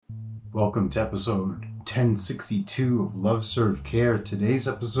Welcome to episode 1062 of Love, Serve, Care. Today's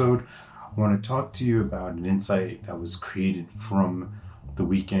episode, I want to talk to you about an insight that was created from the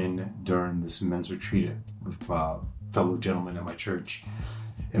weekend during this men's retreat with fellow gentlemen at my church.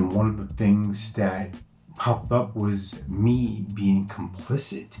 And one of the things that popped up was me being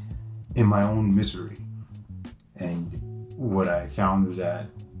complicit in my own misery. And what I found is that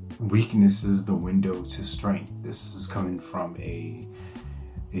weakness is the window to strength. This is coming from a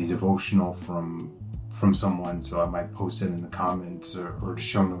devotional from someone, so I might post it in the comments or the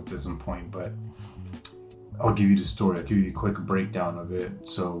show notes at some point, but I'll give you the story. I'll give you a quick breakdown of it.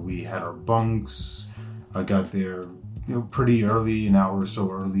 So we had our bunks. I got there pretty early, an hour or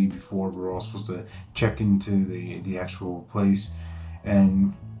so early before we were all supposed to check into the actual place,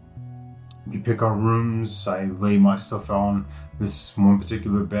 and we pick our rooms. I lay my stuff on this one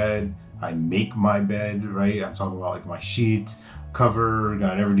particular bed. I make my bed, right? I'm talking about like my sheets, cover,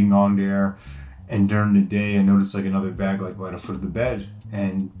 got everything on there. And during the day, I noticed like another bag like by the foot of the bed.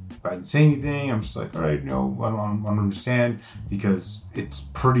 And if I didn't say anything, I'm just like, all right, I don't understand, because it's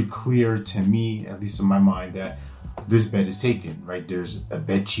pretty clear to me, at least in my mind, that this bed is taken, right? There's a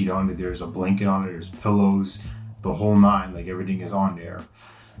bed sheet on it, there's a blanket on it, there's pillows, the whole nine, like everything is on there.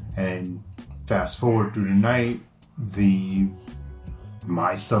 And fast forward through the night,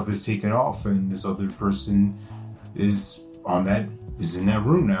 my stuff is taken off, and this other person is in that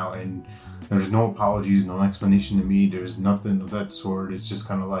room now, and there's no apologies, no explanation to me. There's nothing of that sort. It's just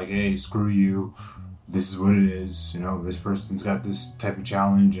kind of like, hey, screw you. This is what it is. This person's got this type of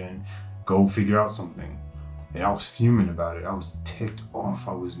challenge, and go figure out something. And I was fuming about it. I was ticked off.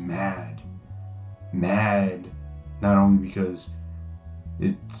 I was mad. Not only because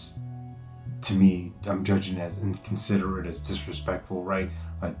it's, to me, I'm judging it as inconsiderate, as disrespectful, right?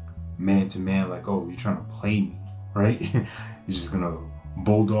 Like man to man, like, oh, you're trying to play me, right? You're just gonna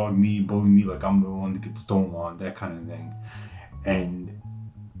bully me like I'm the one that gets stolen on, that kind of thing. And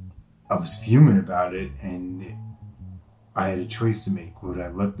I was fuming about it, and I had a choice to make. Would I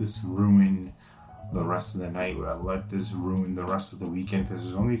let this ruin the rest of the night? Would I let this ruin the rest of the weekend? Because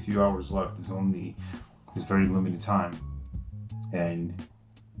there's only a few hours left. There's very limited time. And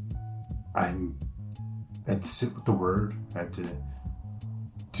I had to sit with the word. I had to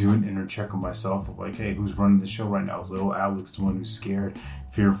do an inner check of myself of like, hey, who's running the show right now? Is little Alex the one who's scared,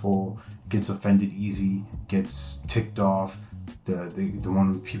 fearful, gets offended easy, gets ticked off, the one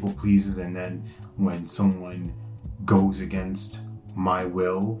who people pleases, and then when someone goes against my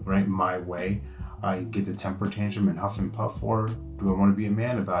will, right, my way, I get the temper tantrum and huff and puff? Or do I want to be a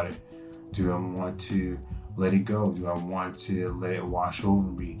man about it? Do I want to let it go? Do I want to let it wash over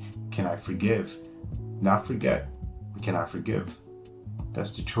me? Can I forgive? Not forget, but can I forgive?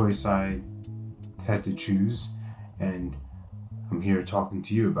 That's the choice I had to choose, and I'm here talking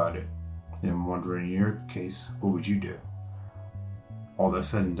to you about it. And I'm wondering, in your case, what would you do? All that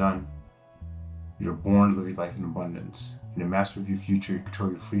said and done, you're born to live your life in abundance. You're the master of your future, you control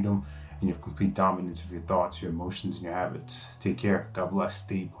your freedom, and you have complete dominance of your thoughts, your emotions, and your habits. Take care. God bless.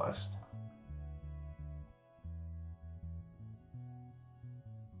 Stay blessed.